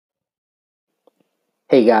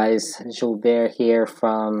Hey guys, Gilbert here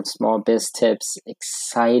from Small Biz Tips.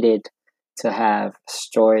 Excited to have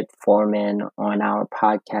Stuart Foreman on our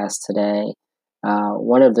podcast today.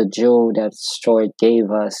 One of the jewels that Stuart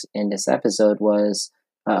gave us in this episode was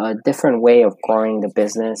a different way of growing the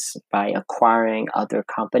business by acquiring other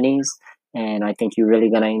companies. And I think you're really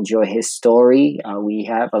going to enjoy his story. We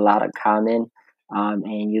have a lot of common,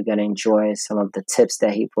 and you're going to enjoy some of the tips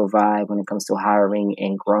that he provides when it comes to hiring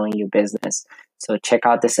and growing your business. So check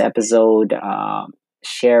out this episode,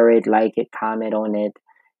 share it, like it, comment on it,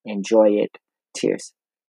 enjoy it. Cheers.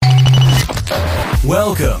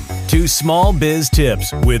 Welcome to Small Biz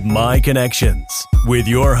Tips with My Connections with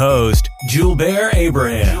your host, Gilbert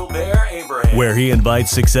Abraham, where he invites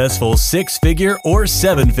successful six-figure or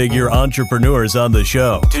seven-figure entrepreneurs on the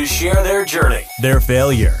show to share their journey, their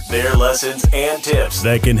failure, their lessons, and tips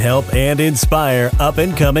that can help and inspire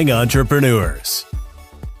up-and-coming entrepreneurs.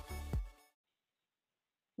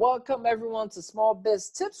 Welcome everyone to Small Biz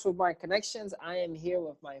Tips with My Connections. I am here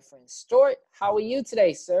with my friend Stuart. How are you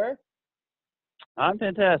today, sir? I'm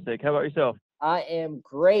fantastic. How about yourself? I am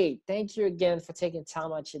great. Thank you again for taking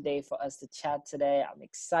time out your day for us to chat today. I'm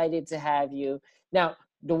excited to have you. Now,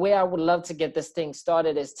 the way I would love to get this thing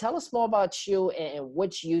started is tell us more about you and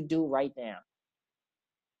what you do right now.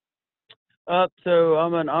 So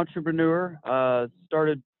I'm an entrepreneur.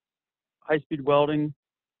 Started high-speed welding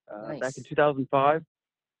back in 2005.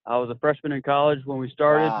 I was a freshman in college when we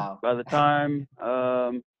started. Wow. By the time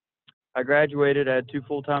I graduated, I had two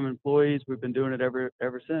full-time employees. We've been doing it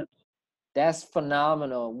ever since. That's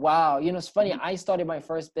phenomenal. Wow. You know, it's funny. I started my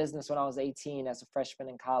first business when I was 18 as a freshman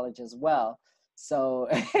in college as well. So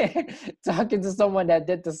talking to someone that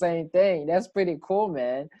did the same thing, that's pretty cool,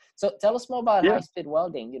 man. So tell us more about high-speed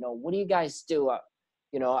welding. You know, what do you guys do?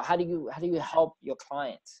 How do you help your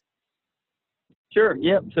clients? Sure.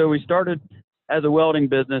 Yep. So we started as a welding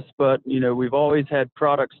business, but we've always had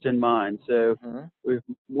products in mind. So we've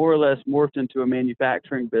more or less morphed into a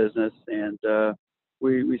manufacturing business, and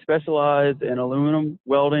we specialize in aluminum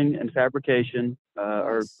welding and fabrication.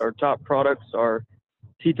 Our top products are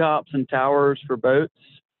T-tops and towers for boats.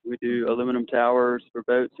 We do aluminum towers for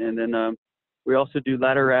boats, and then we also do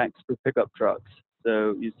ladder racks for pickup trucks.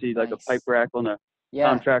 So you see like a pipe rack on a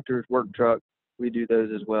contractor's work truck. We do those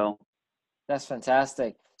as well. That's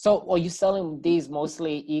fantastic. So are you selling these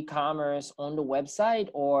mostly e-commerce on the website,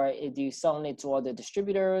 or do you selling it to other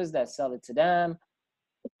distributors that sell it to them?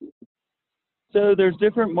 So there's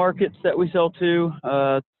different markets that we sell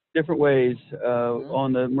to, different ways.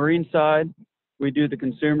 On the marine side, we do the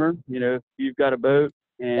consumer. If you've got a boat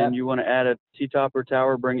and you want to add a T-top or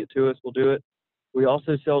tower, bring it to us, we'll do it. We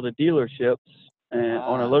also sell to dealerships and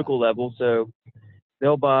on a local level. So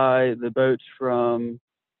they'll buy the boats from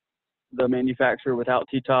the manufacturer without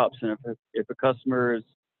T-tops, and if a customer is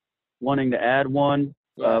wanting to add one,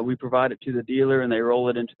 we provide it to the dealer and they roll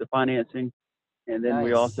it into the financing. And then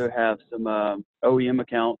we also have some OEM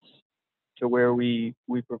accounts to where we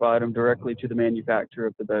provide them directly to the manufacturer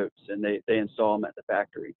of the boats, and they install them at the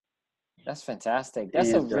factory. That's fantastic.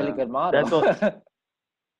 That's a really good model.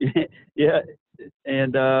 Yeah.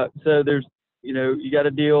 And so there's, you got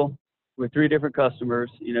to deal with three different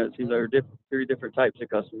customers. It seems like there are three different types of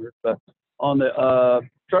customers. But on the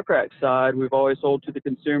truck rack side, we've always sold to the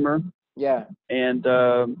consumer. Yeah. And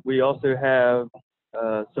we also have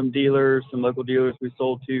some local dealers we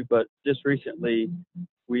sold to. But just recently,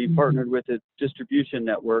 we partnered with a distribution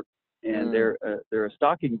network, and they're a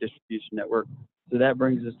stocking distribution network. So that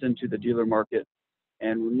brings us into the dealer market.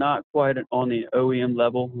 And we're not quite on the OEM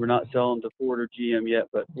level. We're not selling to Ford or GM yet,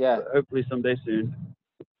 but hopefully someday soon.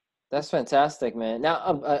 That's fantastic, man.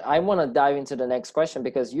 Now, I want to dive into the next question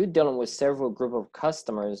because you're dealing with several group of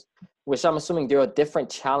customers, which I'm assuming there are different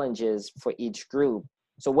challenges for each group.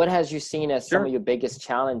 So what has you seen as some of your biggest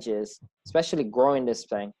challenges, especially growing this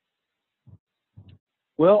thing?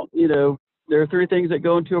 Well, there are three things that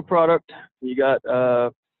go into a product. You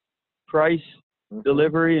got price,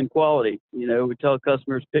 delivery, and quality. We tell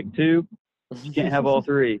customers pick two. You can't have all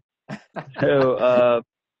three. So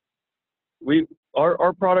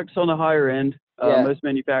our products on the higher end. Most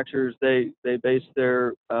manufacturers they base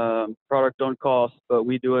their product on cost, but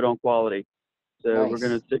we do it on quality. So we're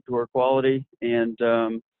going to stick to our quality, and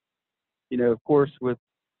of course with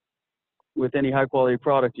any high quality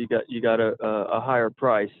product, you got a higher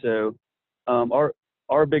price. So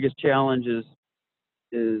our biggest challenge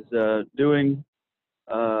is doing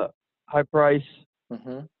high price,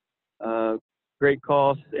 great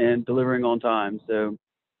cost, and delivering on time. So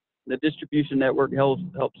the distribution network helps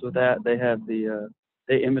with that. They have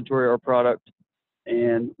they inventory our product,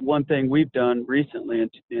 And one thing we've done recently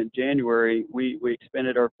in January, we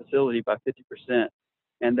expanded our facility by 50%.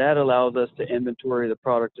 And that allows us to inventory the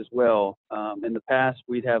product as well. In the past,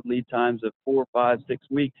 we'd have lead times of 4, 5, 6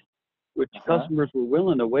 weeks, which customers were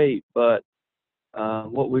willing to wait. But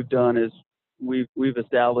what we've done is we've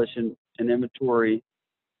established an inventory.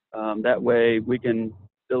 That way we can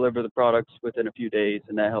deliver the products within a few days,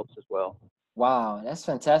 and that helps as well. Wow, that's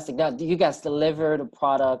fantastic. Now, do you guys deliver the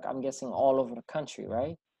product, I'm guessing, all over the country,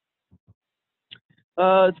 right?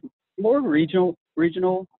 It's more regional.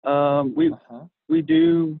 We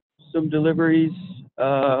do some deliveries.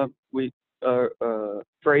 We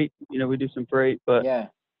freight. We do some freight, but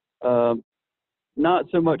not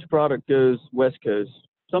so much product goes West Coast.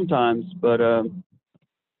 Sometimes, but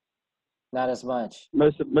not as much.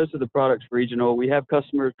 Most of the product's regional. We have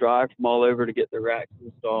customers drive from all over to get their racks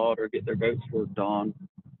installed or get their boats worked on,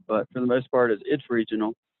 but for the most part, it's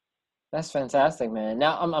regional. That's fantastic, man.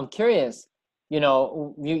 Now I'm curious.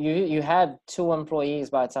 You had 2 employees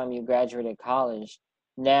by the time you graduated college.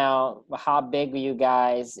 Now, how big are you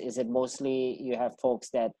guys? Is it mostly you have folks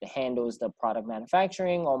that handles the product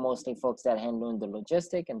manufacturing, or mostly folks that handle the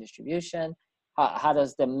logistic and distribution? How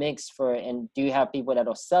does the mix and do you have people that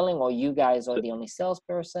are selling, or you guys are the only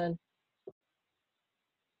salesperson?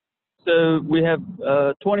 So we have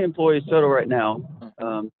 20 employees total right now,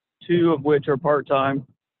 2 of which are part-time.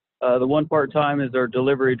 The one part-time is our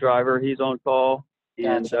delivery driver. He's on call.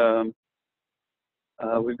 Gotcha.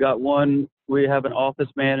 And we've got we have an office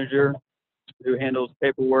manager who handles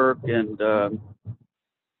paperwork and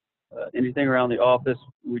anything around the office.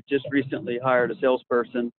 We just recently hired a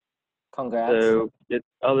salesperson. Congrats. So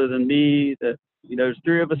other than me, there's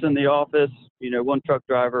 3 of us in the office, 1 truck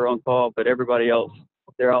driver on call, but everybody else,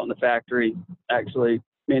 they're out in the factory actually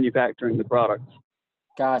manufacturing the products.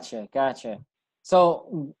 Gotcha.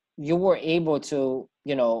 So you were able to,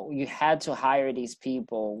 you had to hire these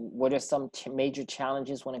people. Were there some major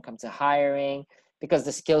challenges when it comes to hiring? Because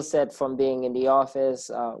the skill set from being in the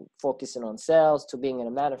office, focusing on sales, to being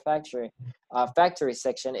in a factory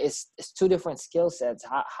section is 2 different skill sets.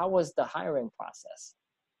 How was the hiring process?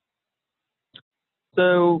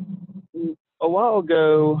 So a while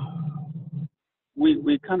ago,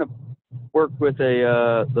 we kind of worked with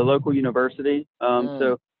the local university.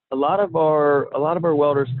 So a lot of our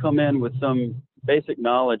welders come in with some basic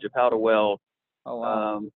knowledge of how to weld. Oh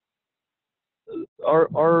wow.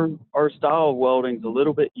 Our style of welding is a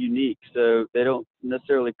little bit unique, so they don't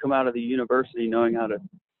necessarily come out of the university knowing how to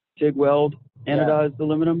TIG weld anodized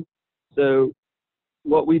aluminum. So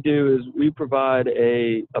what we do is we provide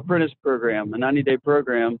a apprentice program, a 90-day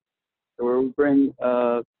program, where we bring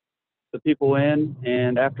the people in,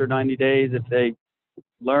 and after 90 days, if they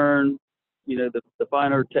learn, the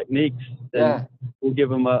finer techniques, then we'll give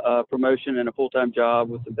them a promotion and a full-time job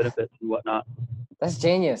with the benefits and whatnot. That's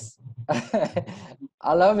genius.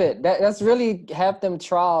 I love it. That's really have them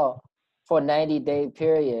trial for a 90-day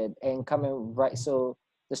period and coming right. So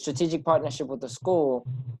the strategic partnership with the school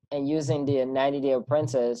and using the 90-day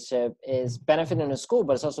apprenticeship is benefiting the school,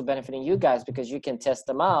 but it's also benefiting you guys because you can test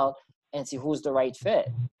them out and see who's the right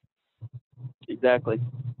fit. Exactly.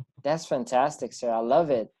 That's fantastic, sir. I love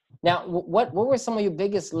it. Now, what were some of your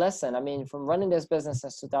biggest lessons? I mean, from running this business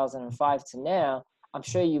since 2005 to now, I'm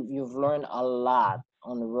sure you've learned a lot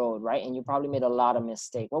on the road, right? And you probably made a lot of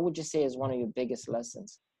mistakes. What would you say is one of your biggest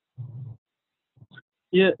lessons?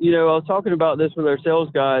 Yeah, I was talking about this with our sales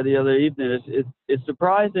guy the other evening. It's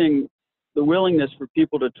surprising the willingness for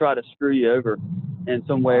people to try to screw you over in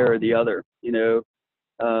some way or the other.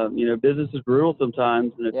 Business is brutal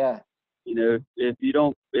sometimes, and if you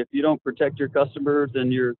don't protect your customers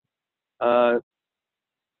and your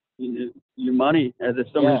money, as if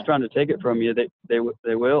somebody's trying to take it from you,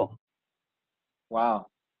 they will. Wow,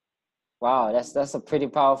 that's a pretty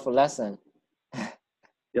powerful lesson.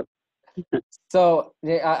 Yep. So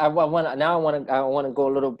I want to go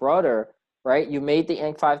a little broader, right? You made the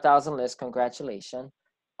Inc. 5000 list. Congratulations.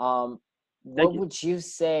 What would you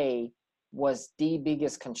say was the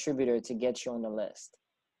biggest contributor to get you on the list?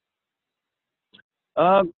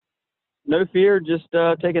 No fear, just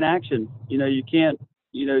taking action. You can't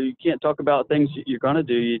talk about things you're gonna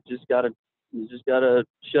do. You just gotta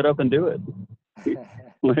shut up and do it.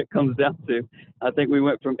 When it comes down to, I think we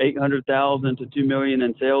went from 800,000 to 2 million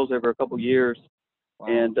in sales over a couple of years. Wow.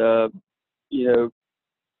 And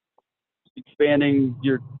expanding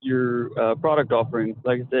your product offering.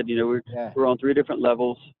 Like I said, we're on 3 different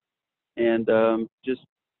levels, and just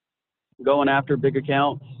going after big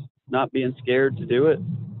accounts, not being scared to do it,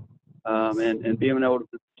 and being able to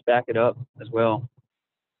back it up as well.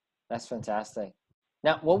 That's fantastic.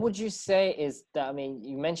 Now, what would you say is the, I mean,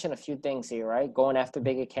 you mentioned a few things here, right? Going after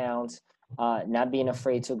big accounts, not being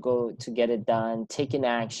afraid to go to get it done, taking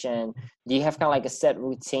action. Do you have kind of like a set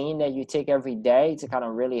routine that you take every day to kind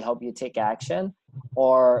of really help you take action?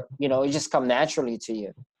 Or, it just come naturally to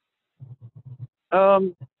you?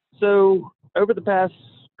 So over the past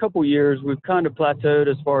couple years, we've kind of plateaued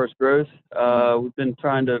as far as growth. We've been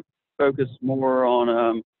trying to focus more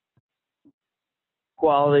on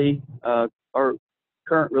quality, our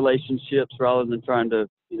current relationships rather than trying to,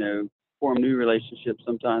 form new relationships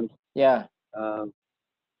sometimes. Yeah.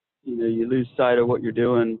 You lose sight of what you're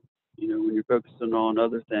doing, when you're focusing on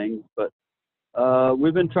other things. But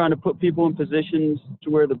we've been trying to put people in positions to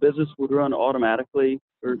where the business would run automatically,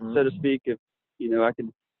 or so to speak. If,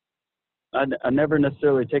 I never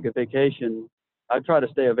necessarily take a vacation. I try to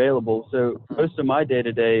stay available. So most of my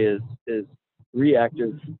day-to-day is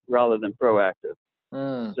reactive rather than proactive.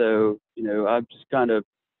 So, I'm just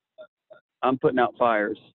I'm putting out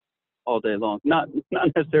fires all day long. Not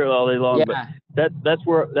necessarily all day long, but that's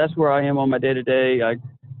where I am on my day-to-day.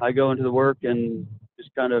 I go into the work and just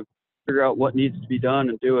kind of figure out what needs to be done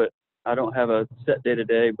and do it. I don't have a set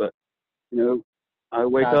day-to-day, but I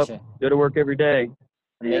wake up, go to work every day,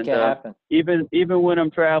 make it happen. Even when I'm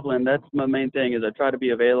traveling, that's my main thing is I try to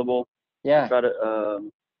be available. I try to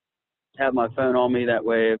have my phone on me. That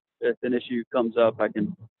way, if an issue comes up, I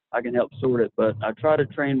can help sort it. But I try to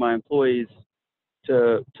train my employees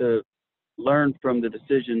to learn from the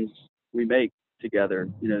decisions we make together.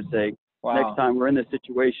 Say next time we're in this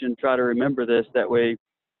situation, try to remember this. That way,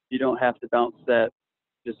 you don't have to bounce that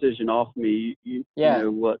decision off me. You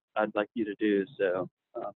know what I'd like you to do. So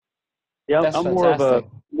That's I'm fantastic.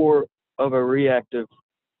 more of a reactive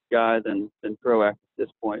guy than proactive at this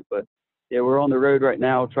point. But we're on the road right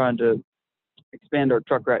now trying to expand our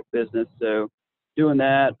truck rack business. So doing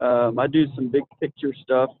that, I do some big picture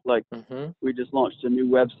stuff. Like we just launched a new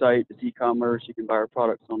website. It's e-commerce. You can buy our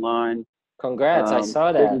products online. Congrats! I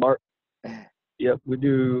saw that. We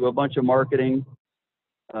do a bunch of marketing.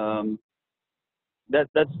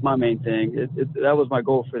 That's my main thing. That was my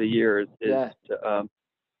goal for the year is to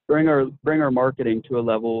bring our marketing to a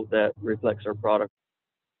level that reflects our product.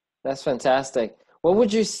 That's fantastic. What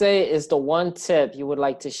would you say is the one tip you would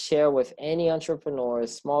like to share with any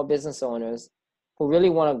entrepreneurs, small business owners who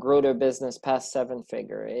really want to grow their business past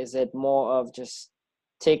 7-figure? Is it more of just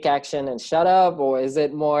take action and shut up, or is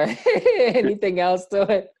it more anything else to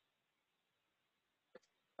it?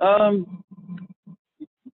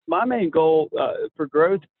 My main goal for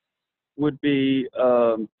growth would be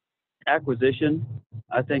acquisition.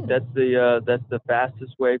 I think that's the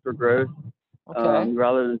fastest way for growth. Okay.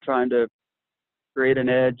 Rather than trying to create an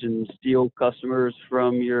edge and steal customers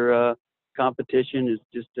from your competition, is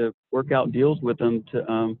just to work out deals with them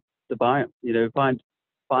to buy them.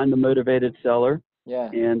 Find the motivated seller.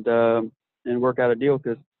 And work out a deal,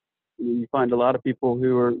 because you find a lot of people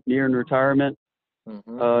who are nearing retirement.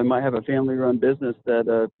 Might have a family-run business that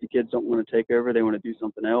the kids don't want to take over. They want to do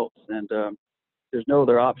something else, and there's no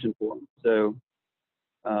other option for them. So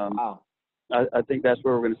I think that's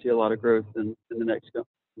where we're going to see a lot of growth in the next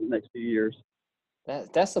few years.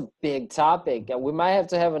 That's a big topic. We might have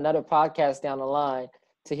to have another podcast down the line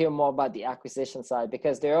to hear more about the acquisition side,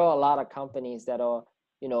 because there are a lot of companies that are,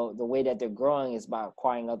 the way that they're growing is by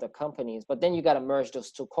acquiring other companies, but then you got to merge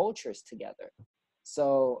those two cultures together.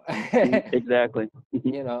 So exactly.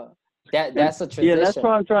 That's a transition. Yeah, that's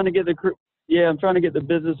why I'm trying to get the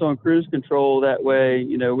business on cruise control. That way,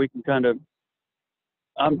 we can kind of.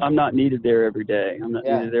 I'm not needed there every day. I'm not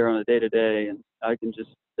needed there on a day-to-day, and I can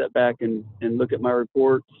just step back and look at my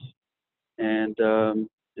reports and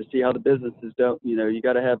just see how the business is done. You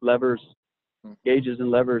got to have levers, gauges,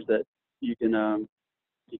 and levers that you can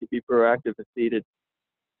be proactive if needed.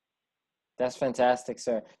 That's fantastic,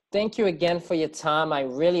 sir. Thank you again for your time. I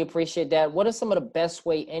really appreciate that. What are some of the best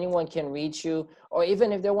way anyone can reach you, or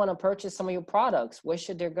even if they want to purchase some of your products, where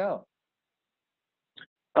should they go?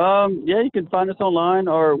 You can find us online.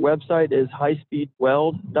 Our website is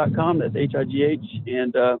highspeedweld.com. That's HIGH.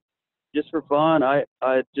 And just for fun, I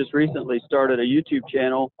just recently started a YouTube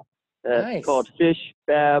channel that's called Fish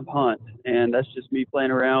Fab Hunt, and that's just me playing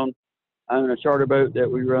around. I'm in a charter boat that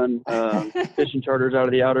we run fishing charters out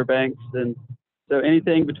of the Outer Banks, and so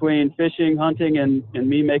anything between fishing, hunting, and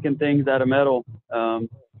me making things out of metal,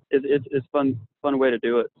 it's fun way to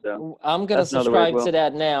do it. So I'm gonna subscribe to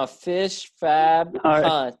that now. Fish Fab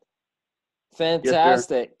Hunt.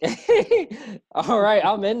 Fantastic. Yes, all right,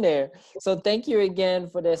 I'm in there. So thank you again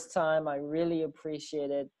for this time. I really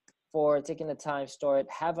appreciate it for taking the time, Stuart.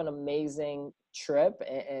 Have an amazing trip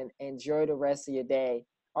and enjoy the rest of your day.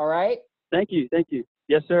 All right. Thank you.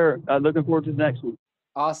 Yes, sir. Looking forward to the next one.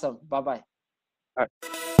 Awesome. Bye-bye. All right.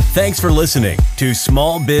 Thanks for listening to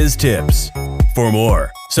Small Biz Tips. For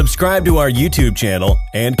more, subscribe to our YouTube channel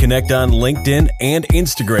and connect on LinkedIn and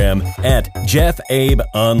Instagram at Jeff Abe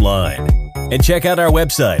Online. And check out our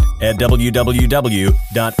website at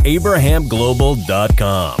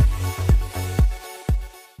www.abrahamglobal.com.